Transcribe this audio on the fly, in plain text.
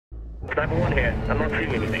Sniper 1 here. I'm not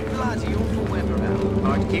seeing anything. Bloody awful weather out.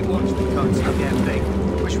 Alright, keep watching the cunts and get big.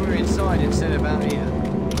 Wish we were inside instead of out here.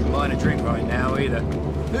 Wouldn't mind a drink right now either.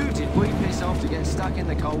 Who did we piss off to get stuck in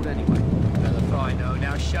the cold anyway? Well, if I know,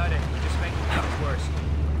 now shut it. You're just making things worse.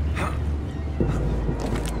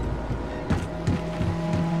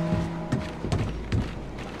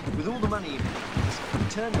 With all the money you've you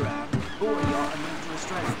turned around, bought a yacht and moved to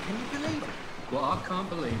Australia. Can you believe it? What I can't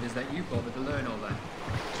believe is that you bothered to learn all that.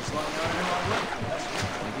 Just like knowing who I work for, that's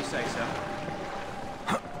if you say so.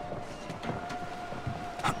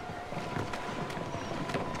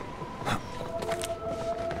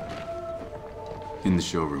 In the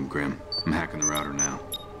showroom, Grim. I'm hacking the router now.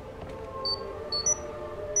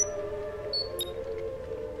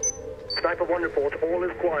 Sniper 1 reports. All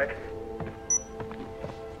is quiet.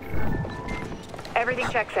 Everything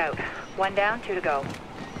checks out. 1 down, 2 to go.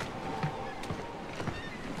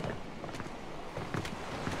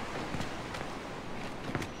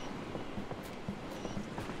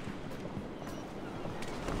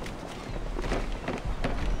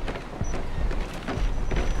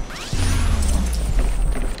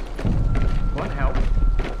 Want help?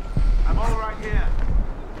 I'm all right here.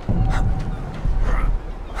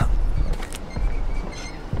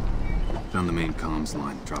 Found the main comms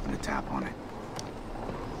line, dropping a tap on it.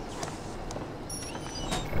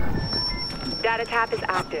 Data tap is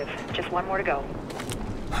active. Just 1 more to go.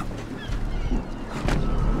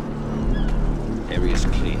 Area's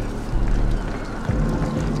clear.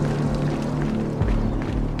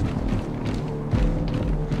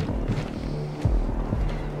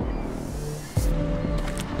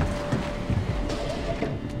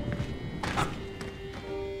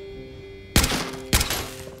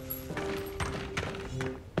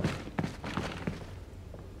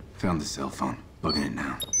 Found the cell phone. Logging it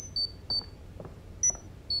now.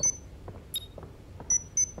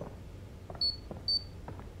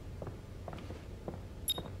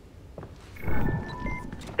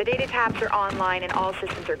 The data taps are online and all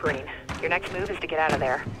systems are green. Your next move is to get out of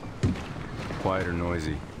there. Quiet or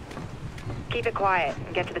noisy? Keep it quiet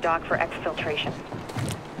and get to the dock for exfiltration.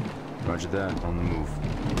 Roger that. On the move.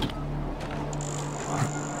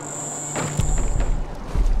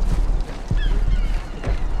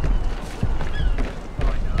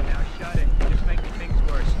 Alright, now shut it. You're just making things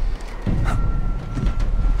worse.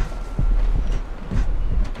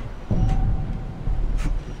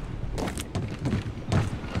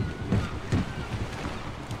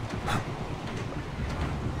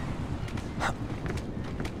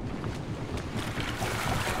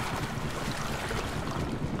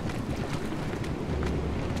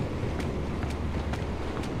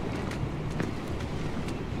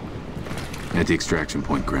 At the extraction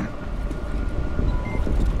point, Grim.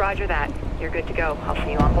 Roger that. You're good to go. I'll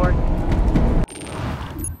see you on board.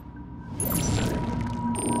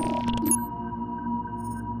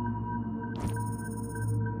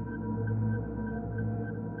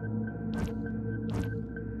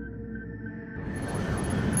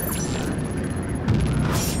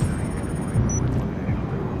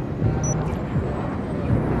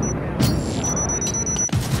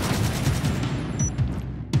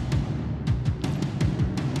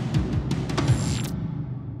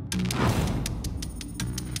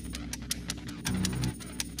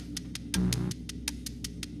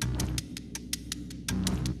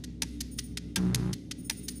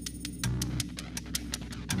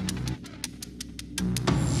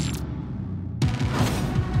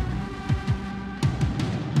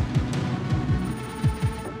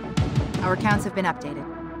 Our accounts have been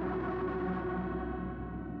updated.